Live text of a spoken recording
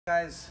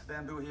Guys,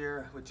 Bamboo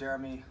here with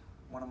Jeremy,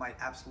 one of my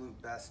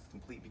absolute best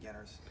complete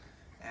beginners.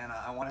 And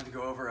I wanted to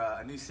go over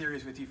a new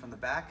series with you from the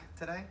back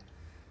today.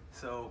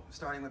 So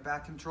starting with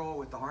back control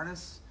with the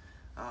harness,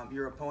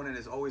 your opponent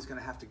is always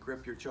gonna have to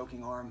grip your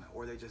choking arm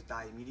or they just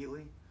die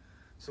immediately.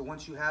 So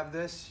once you have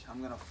this,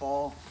 I'm gonna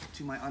fall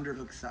to my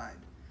underhook side.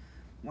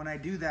 When I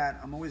do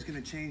that, I'm always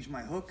gonna change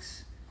my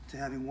hooks to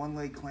having one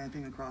leg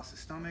clamping across the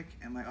stomach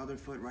and my other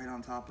foot right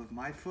on top of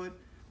my foot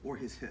or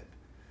his hip.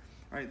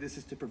 All right, this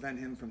is to prevent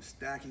him from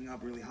stacking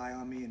up really high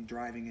on me and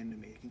driving into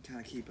me. You can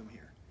kind of keep him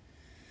here.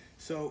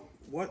 So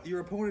what your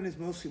opponent is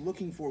mostly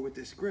looking for with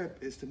this grip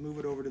is to move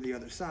it over to the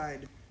other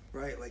side,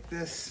 right, like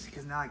this,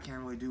 because now I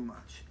can't really do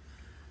much.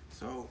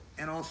 So,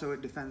 and also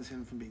it defends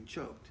him from being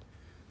choked.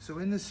 So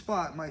in this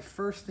spot, my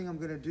first thing I'm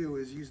gonna do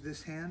is use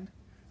this hand,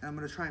 and I'm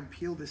gonna try and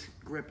peel this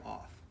grip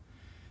off.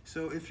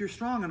 So if you're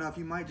strong enough,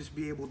 you might just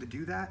be able to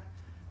do that,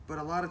 but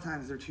a lot of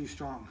times they're too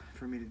strong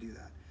for me to do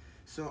that.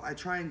 So I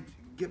try and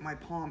get my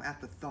palm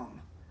at the thumb,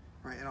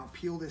 right? And I'll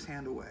peel this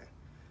hand away.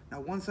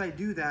 Now, once I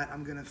do that,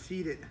 I'm gonna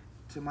feed it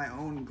to my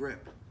own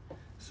grip.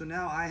 So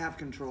now I have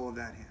control of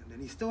that hand.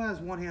 And he still has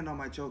one hand on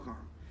my choke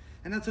arm.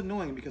 And that's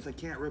annoying because I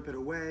can't rip it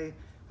away.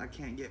 I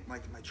can't get my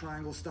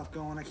triangle stuff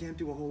going. I can't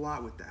do a whole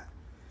lot with that.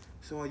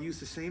 So I'll use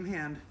the same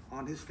hand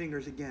on his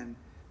fingers again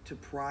to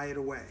pry it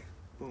away,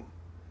 boom,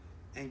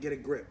 and get a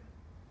grip.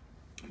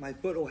 My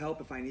foot will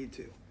help if I need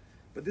to.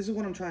 But this is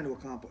what I'm trying to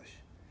accomplish.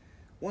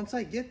 Once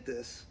I get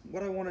this,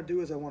 what I want to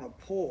do is I want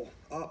to pull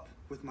up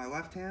with my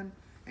left hand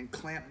and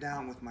clamp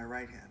down with my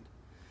right hand.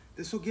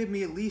 This will give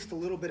me at least a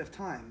little bit of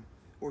time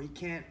where he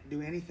can't do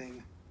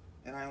anything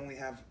and I only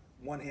have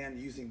one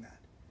hand using that.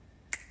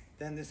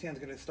 Then this hand's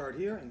going to start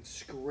here and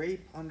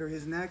scrape under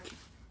his neck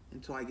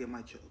until I get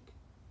my choke.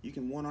 You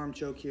can one arm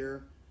choke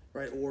here,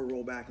 right, or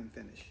roll back and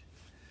finish.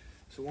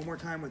 So one more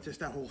time with just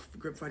that whole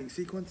grip fighting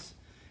sequence.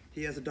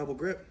 He has a double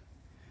grip.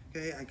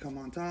 Okay, I come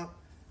on top,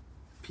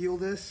 peel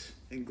this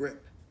and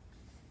grip.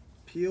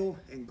 Peel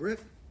and grip,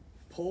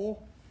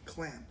 pull,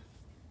 clamp.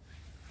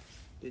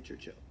 Get your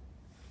choke.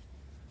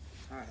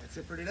 All right, that's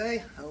it for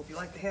today. I hope you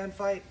like the hand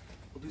fight.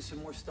 We'll do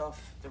some more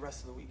stuff the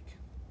rest of the week.